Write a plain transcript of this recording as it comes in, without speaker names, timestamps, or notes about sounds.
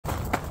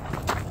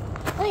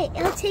Wait,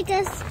 it'll take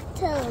us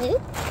to a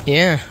loop?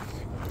 Yeah.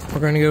 We're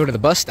going to go to the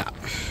bus stop.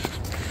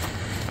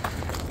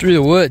 Through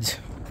the woods.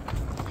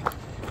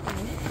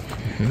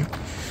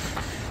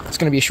 It's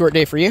going to be a short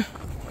day for you.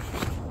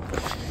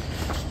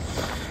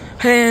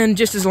 And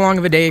just as long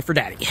of a day for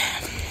Daddy.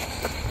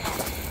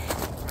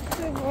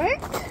 For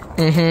work?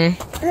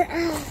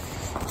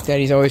 Mm-hmm.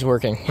 Daddy's always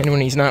working. And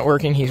when he's not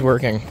working, he's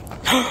working.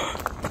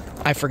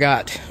 I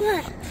forgot.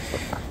 What?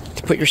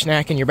 To put your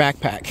snack in your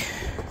backpack.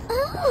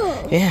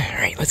 Oh. Yeah,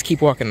 alright, let's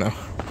keep walking though.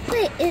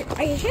 Wait,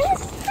 are you sure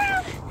this is the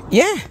route?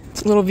 Yeah,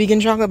 it's a little vegan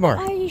chocolate bar.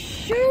 Are you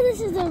sure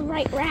this is the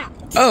right route?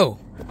 Oh.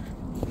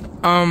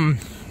 I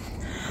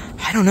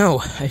don't know.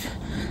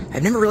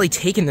 I've never really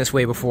taken this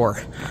way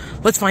before.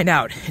 Let's find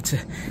out. It's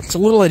a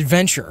little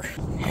adventure.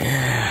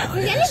 Yeah,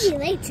 We're gonna be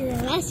late to the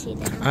rescue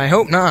now. I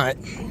hope not,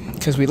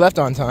 because we left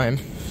on time.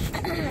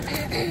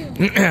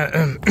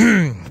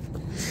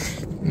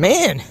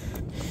 Man,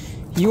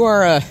 you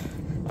are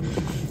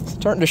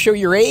starting to show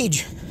your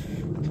age.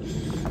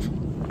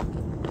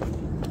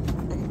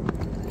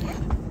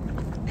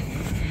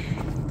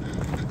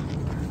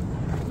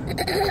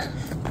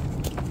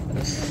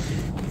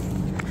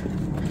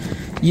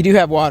 You do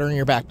have water in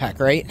your backpack,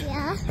 right?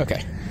 Yeah.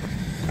 Okay.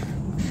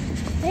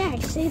 I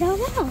actually don't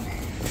know.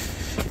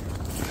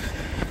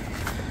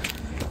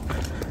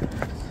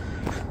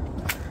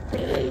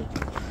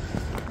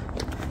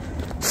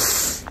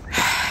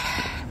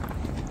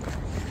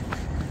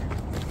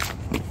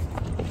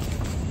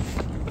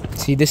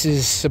 See, this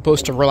is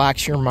supposed to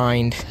relax your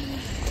mind.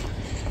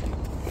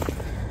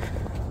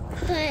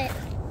 But,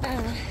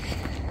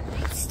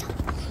 stop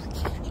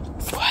walking.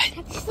 What?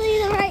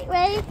 Actually the right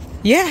way?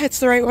 Yeah, it's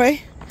the right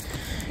way.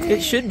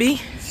 It should be. It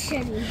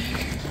should be.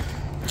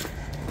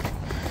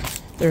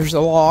 There's a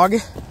log.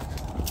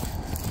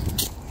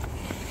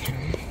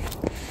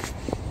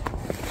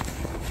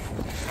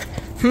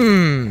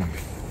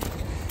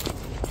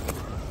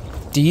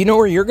 Do you know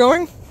where you're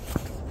going?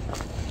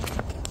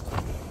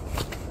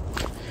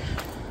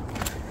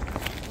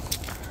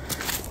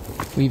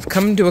 We've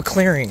come to a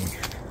clearing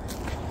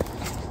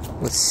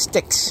with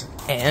sticks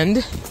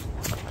and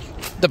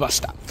the bus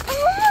stop.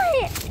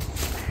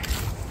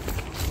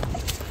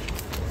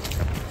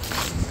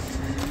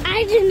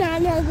 I did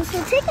not know this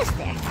would take us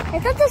there. I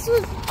thought this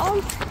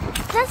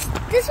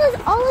was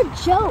all a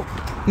joke.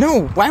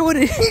 No, why would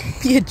it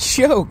be a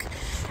joke?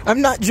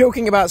 I'm not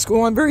joking about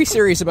school. I'm very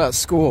serious about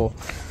school.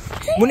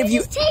 When have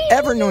you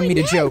ever known me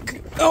to joke?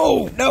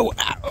 Oh, no.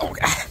 Oh,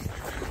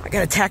 I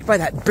got attacked by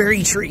that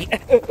berry tree.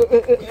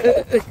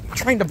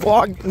 Trying to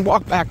vlog and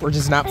walk backwards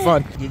is not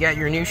fun. You got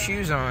your new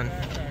shoes on.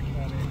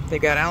 They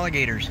got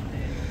alligators.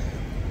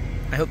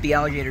 I hope the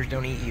alligators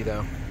don't eat you,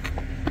 though.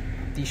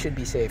 These should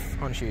be safe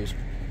on shoes.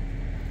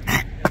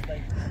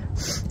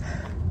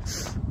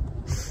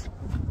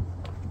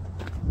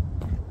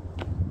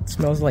 It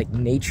smells like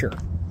nature.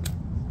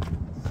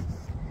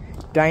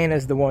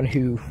 Diana's the one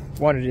who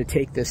wanted to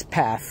take this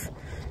path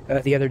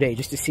the other day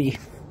just to see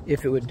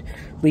if it would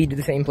lead to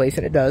the same place,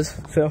 and it does.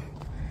 So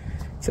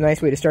it's a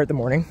nice way to start the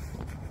morning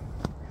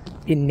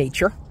in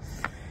nature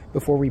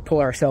before we pull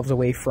ourselves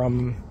away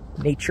from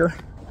nature.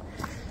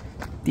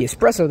 The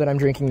espresso that I'm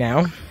drinking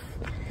now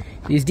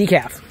is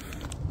decaf,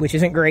 which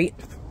isn't great,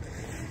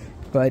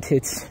 but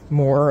it's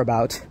more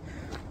about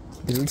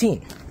the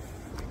routine.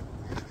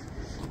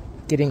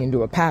 Getting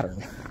into a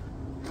pattern.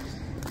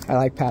 I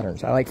like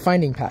patterns. I like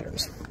finding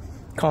patterns.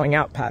 Calling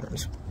out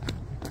patterns.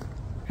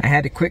 I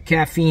had to quit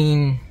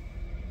caffeine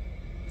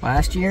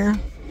last year.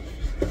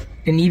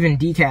 And even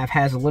decaf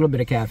has a little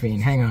bit of caffeine.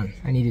 Hang on.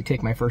 I need to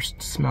take my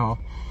first smell.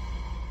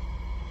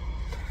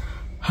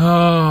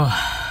 Oh.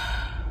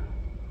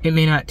 It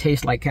may not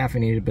taste like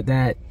caffeinated, but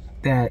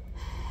but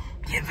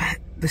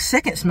the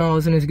second smell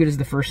isn't as good as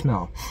the first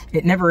smell.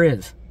 It never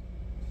is.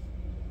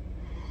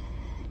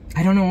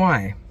 I don't know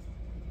why.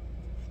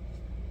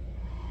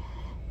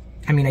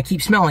 I mean, I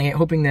keep smelling it,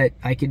 hoping that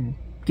I could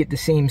get the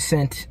same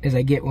scent as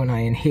I get when I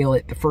inhale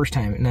it the first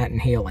time. Not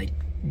inhale, like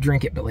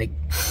drink it, but like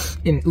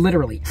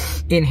literally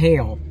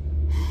inhale.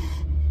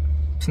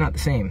 It's not the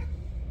same.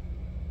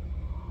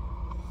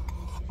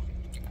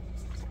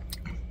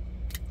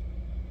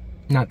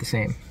 Not the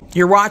same.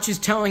 Your watch is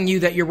telling you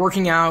that you're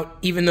working out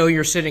even though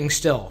you're sitting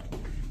still.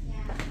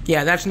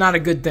 Yeah, that's not a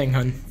good thing,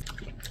 hun.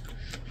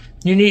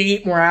 You need to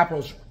eat more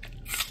apples.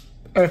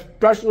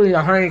 Especially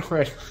the Honey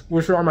Crisps,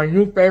 which are my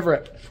new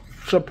favorite.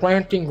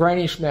 Supplanting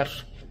Granny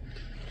Smiths.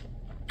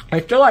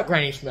 I still like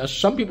Granny Smiths.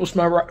 Some people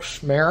swear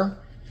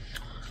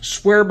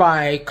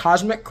by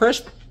Cosmic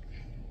Crisp.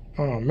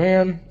 Oh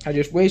man, I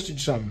just wasted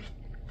some.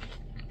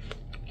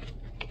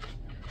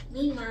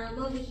 Meanwhile,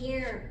 I'm over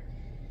here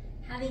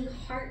having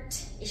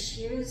heart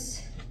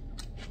issues.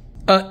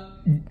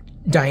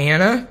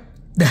 Diana,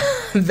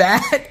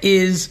 that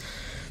is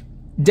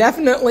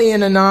definitely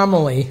an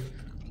anomaly.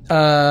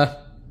 Okay,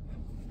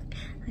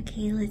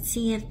 let's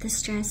see if the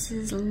stress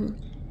is over.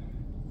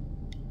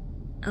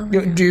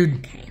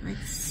 Dude, Okay,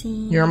 let's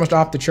see. You're almost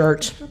off the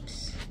charts.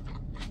 Oops.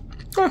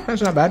 Oh,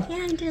 that's not bad. Yeah,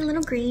 I did a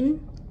little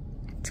green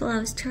until I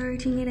was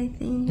charging it, I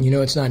think. You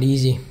know it's not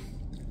easy.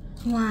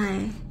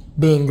 Why?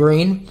 Being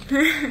green.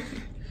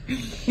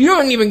 You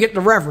don't even get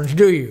the reference,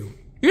 do you?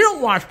 You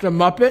don't watch the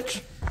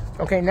Muppets.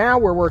 Okay, now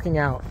we're working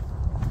out.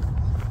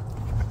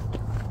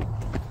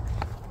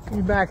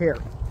 Get back here.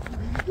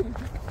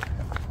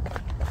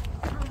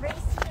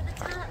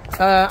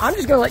 I'm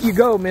just gonna let you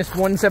go, Miss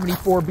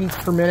 174 beats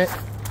per minute.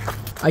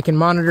 I can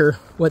monitor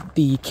what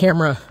the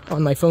camera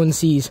on my phone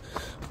sees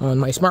on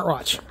my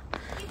smartwatch.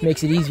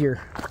 Makes it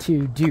easier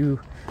to do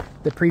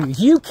the previews.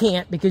 You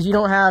can't because you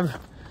don't have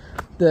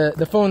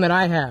the phone that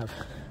I have.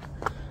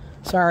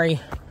 Sorry.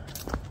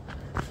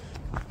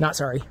 Not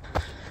sorry.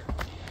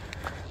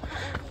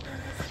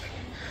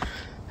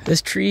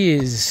 This tree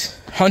is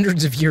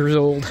hundreds of years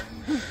old.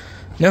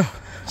 No,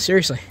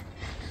 seriously.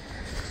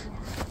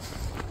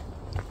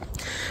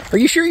 Are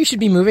you sure you should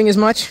be moving as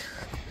much?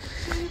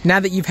 Now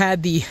that you've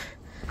had the,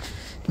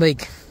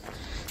 like,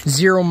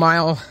 0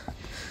 mile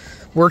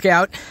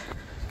workout?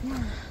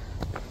 Yeah.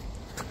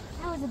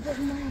 That was a bit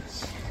much.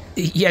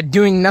 Yeah,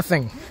 doing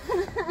nothing.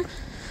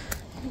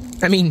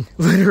 I mean,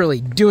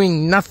 literally,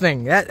 doing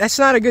nothing. That's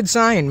not a good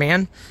sign,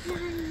 man. Yeah, I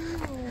know.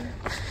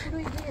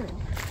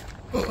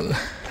 What do I do?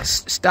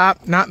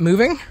 Stop not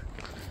moving?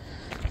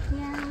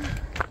 Yeah.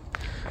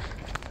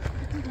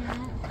 I do that.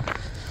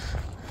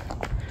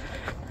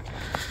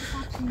 That's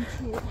option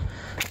 2.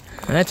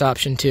 That's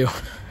option 2.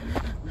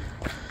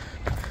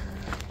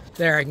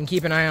 There, I can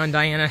keep an eye on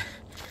Diana,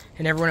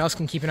 and everyone else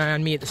can keep an eye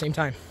on me at the same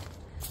time.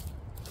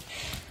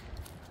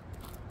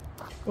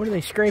 What are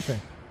they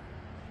scraping?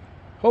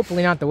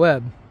 Hopefully not the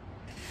web.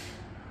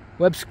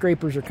 Web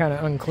scrapers are kind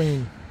of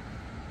unclean.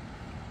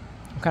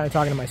 I'm kind of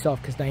talking to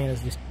myself because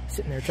Diana's just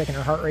sitting there checking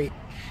her heart rate.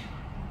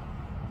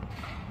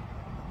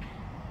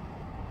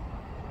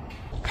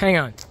 Hang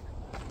on.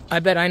 I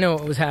bet I know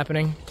what was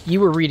happening. You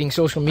were reading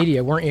social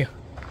media, weren't you?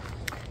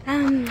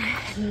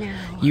 No.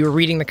 You were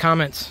reading the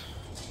comments.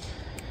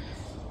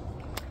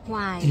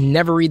 Why?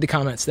 Never read the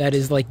comments. That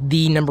is like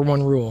the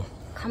 #1 rule.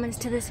 Comments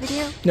to this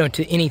video? No,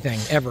 to anything,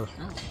 ever,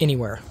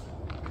 anywhere.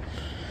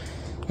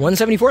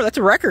 174, that's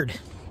a record.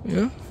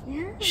 Yeah.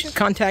 Yeah? Should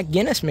contact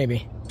Guinness,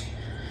 maybe.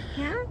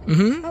 Yeah?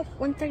 Mm-hmm. Oh,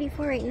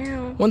 134 right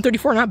now.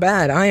 134, not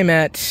bad. I am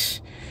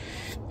at,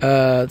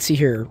 let's see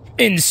here,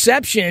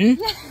 Inception.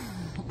 I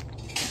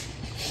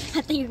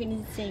thought you were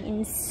going to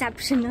say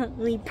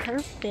exceptionally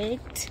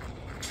perfect.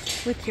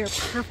 With your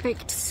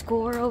perfect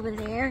score over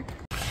there.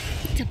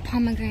 It's a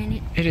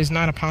pomegranate. It is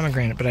not a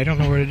pomegranate, but I don't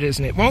know what it is,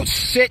 and it won't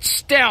sit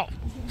still.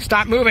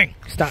 Stop moving.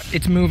 Stop.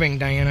 It's moving,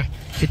 Diana.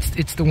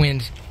 It's the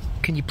wind.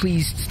 Can you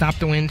please stop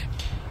the wind?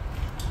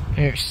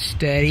 There,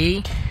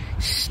 steady.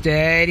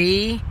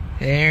 Steady.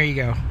 There you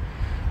go.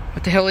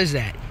 What the hell is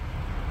that?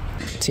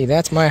 See,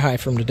 that's my high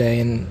from today,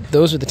 and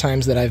those are the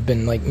times that I've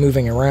been, like,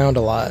 moving around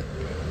a lot.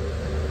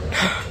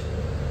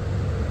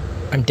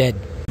 I'm dead.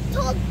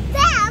 Told them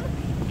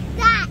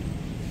that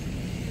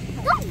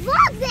don't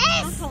vlog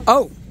this.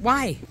 Oh,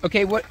 why?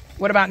 Okay, what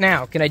about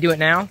now? Can I do it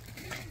now?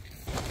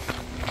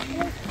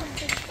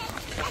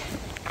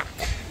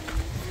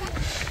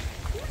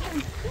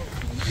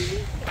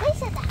 I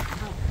said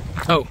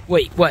that. Oh,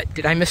 wait, what?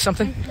 Did I miss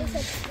something?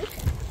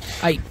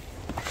 I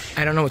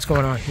don't know what's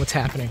going on. What's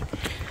happening?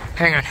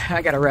 Hang on,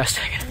 I gotta rest.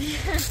 I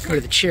gotta go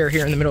to the chair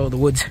here in the middle of the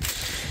woods.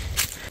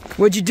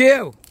 What'd you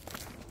do?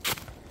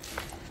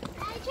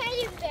 I tried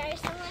to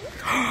embarrass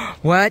someone.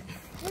 What?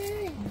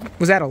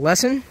 Was that a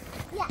lesson?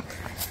 Yeah.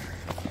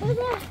 It was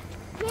a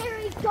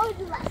very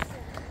good lesson.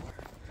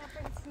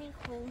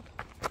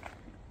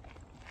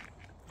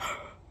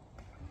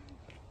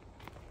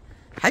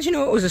 How'd you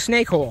know it was a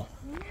snake hole?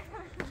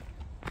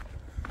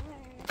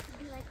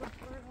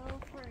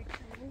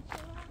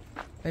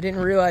 I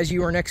didn't realize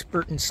you were an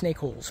expert in snake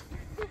holes.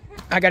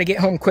 I gotta get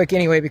home quick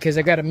anyway because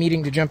I got a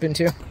meeting to jump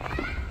into.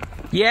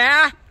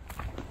 Yeah?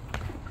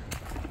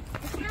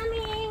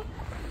 Mommy.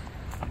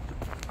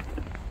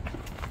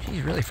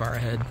 She's really far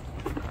ahead.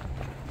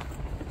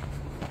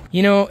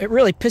 You know, it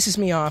really pisses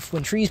me off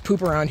when trees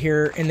poop around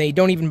here and they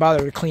don't even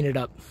bother to clean it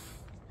up.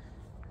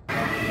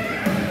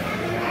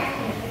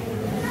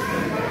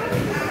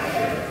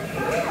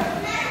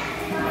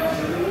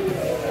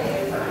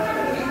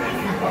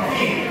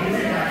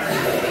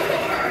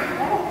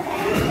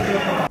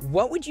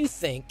 What would you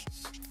think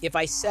if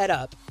I set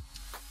up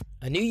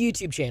a new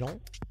YouTube channel,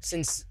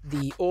 since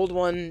the old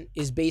one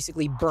is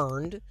basically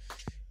burned?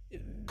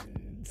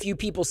 Few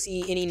people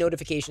see any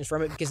notifications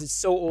from it because it's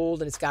so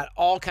old and it's got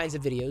all kinds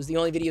of videos. The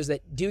only videos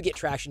that do get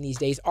traction these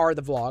days are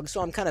the vlogs,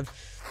 so I'm kind of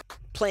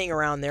playing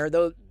around there.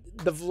 Though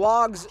the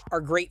vlogs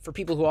are great for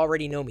people who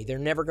already know me. They're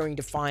never going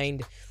to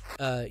find,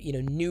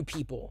 new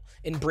people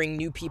and bring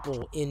new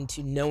people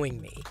into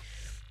knowing me.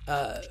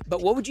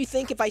 But what would you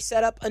think if I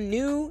set up a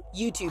new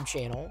YouTube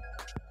channel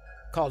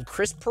called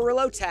Chris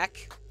Pirillo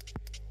Tech,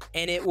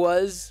 and it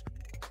was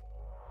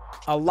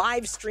a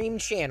live stream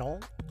channel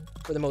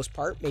for the most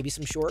part, maybe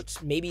some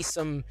shorts, maybe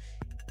some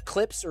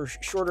clips or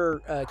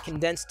shorter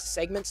condensed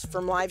segments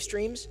from live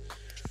streams?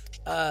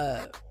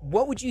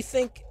 What would you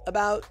think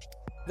about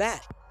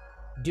that?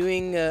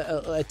 doing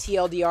a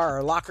TLDR,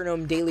 or Locker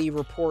Gnome Daily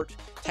Report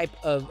type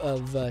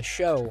of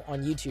show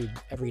on YouTube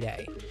every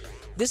day.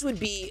 This would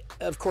be,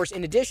 of course,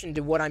 in addition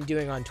to what I'm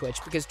doing on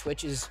Twitch, because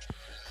Twitch is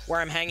where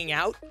I'm hanging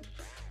out.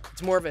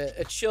 It's more of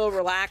a chill,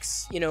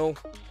 relax, you know,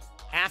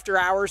 after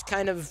hours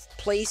kind of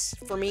place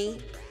for me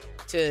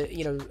to,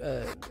 you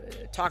know,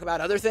 talk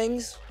about other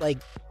things like,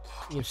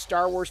 you know,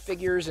 Star Wars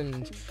figures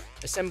and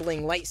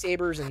assembling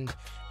lightsabers and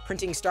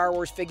printing Star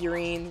Wars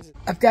figurines.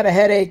 I've got a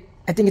headache.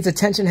 I think it's a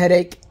tension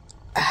headache.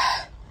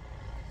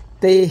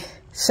 They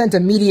sent a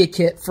media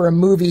kit for a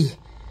movie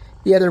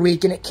the other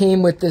week, and it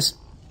came with this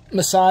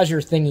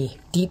massager thingy.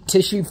 Deep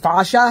tissue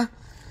fascia.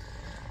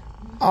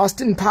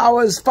 Austin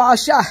Powers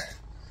fascia.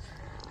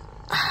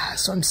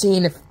 So I'm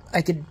seeing if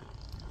I could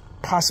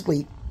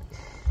possibly,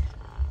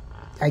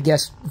 I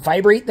guess,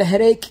 vibrate the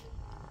headache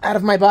out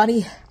of my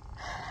body.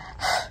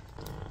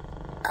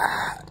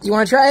 You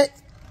want to try it?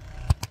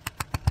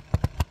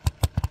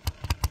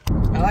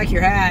 I like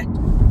your hat.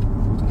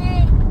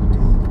 Hey.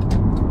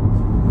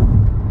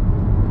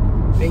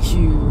 Makes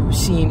you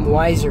seem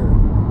wiser.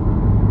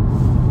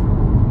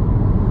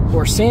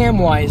 Or Sam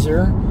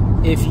wiser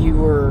if you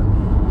were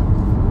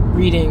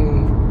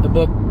reading a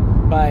book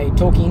by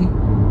Tolkien.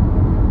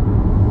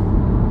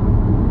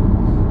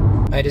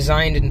 I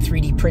designed and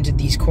 3D printed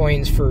these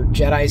coins for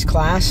Jedi's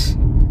class.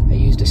 I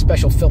used a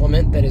special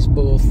filament that is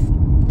both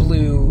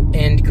blue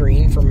and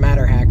green from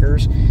Matter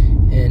Hackers,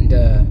 and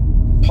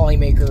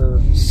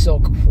Polymaker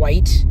Silk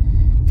White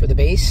for the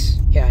base.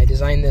 Yeah, I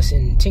designed this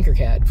in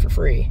Tinkercad for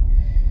free.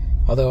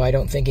 Although I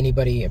don't think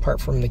anybody, apart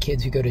from the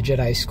kids who go to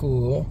Jedi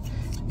school,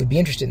 would be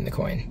interested in the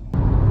coin.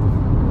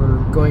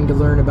 We're going to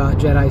learn about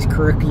Jedi's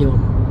curriculum.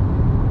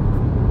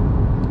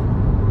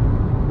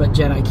 But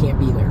Jedi can't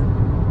be there.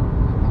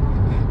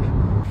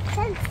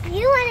 Since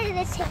you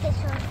wanted to take a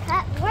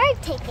shortcut, we're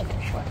taking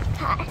a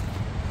shortcut.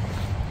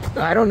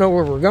 I don't know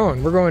where we're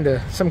going. We're going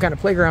to some kind of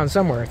playground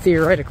somewhere,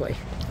 theoretically.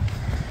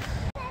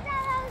 I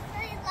was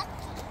really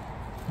lucky.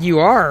 You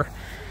are.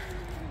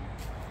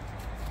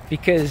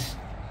 Because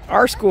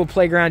our school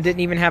playground didn't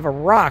even have a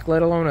rock,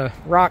 let alone a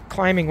rock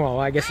climbing wall.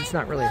 I guess it's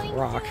not really a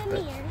rock, but...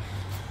 You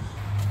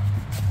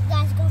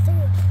guys go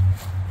through.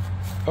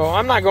 Oh,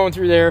 I'm not going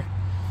through there.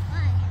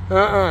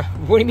 Why?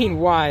 What do you mean,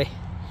 why?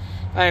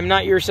 I am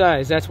not your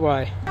size, that's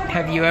why.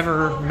 Have you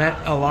ever met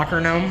a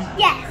locker gnome?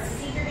 Yes.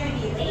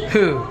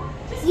 Who?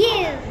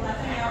 You.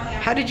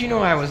 How did you know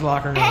I was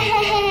locker gnome?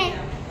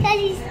 Because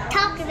he's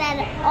talking about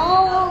it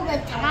all the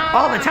time.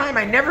 All the time?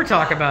 I never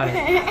talk about it.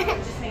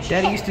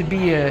 Daddy used to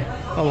be a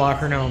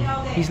locker gnome.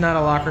 He's not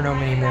a locker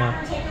gnome anymore.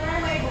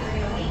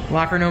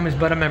 Locker gnome is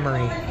but a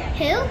memory.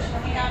 Who?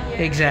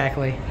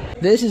 Exactly.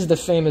 This is the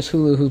famous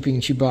hula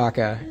hooping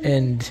Chewbacca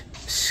and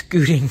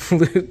scooting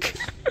Luke.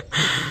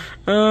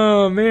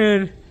 Oh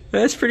man,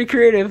 that's pretty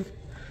creative.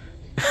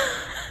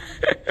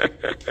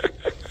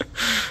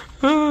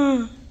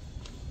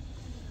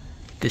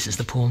 This is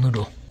the pool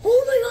noodle.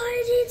 Oh my god,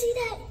 I didn't see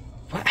that.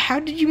 What? How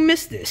did you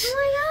miss this? Oh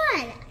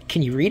my god.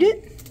 Can you read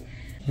it?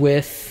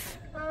 With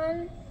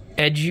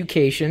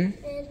education,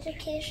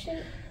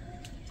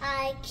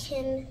 I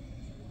can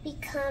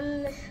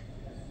become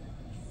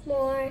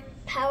more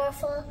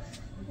powerful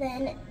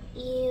than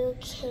you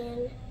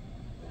can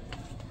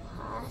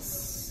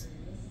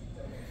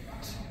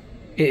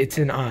It's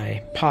an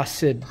I.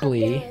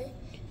 Possibly.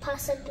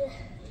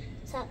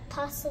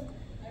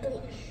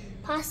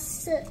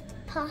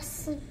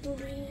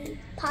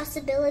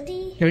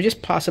 Possibility. No,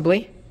 just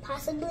possibly.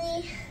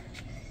 Possibly.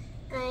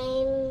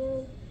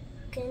 I'm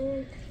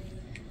gonna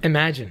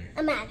Imagine.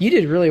 You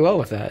did really well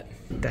with that.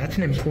 That's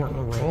an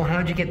important role.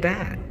 How'd you get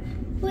that?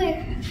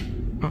 Where?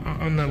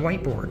 On the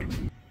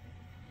whiteboard.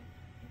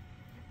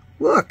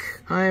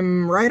 Look,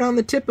 I'm right on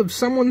the tip of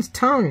someone's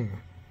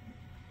tongue.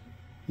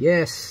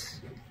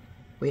 Yes.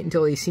 Wait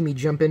until they see me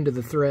jump into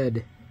the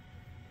thread.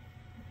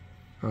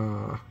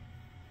 Aw.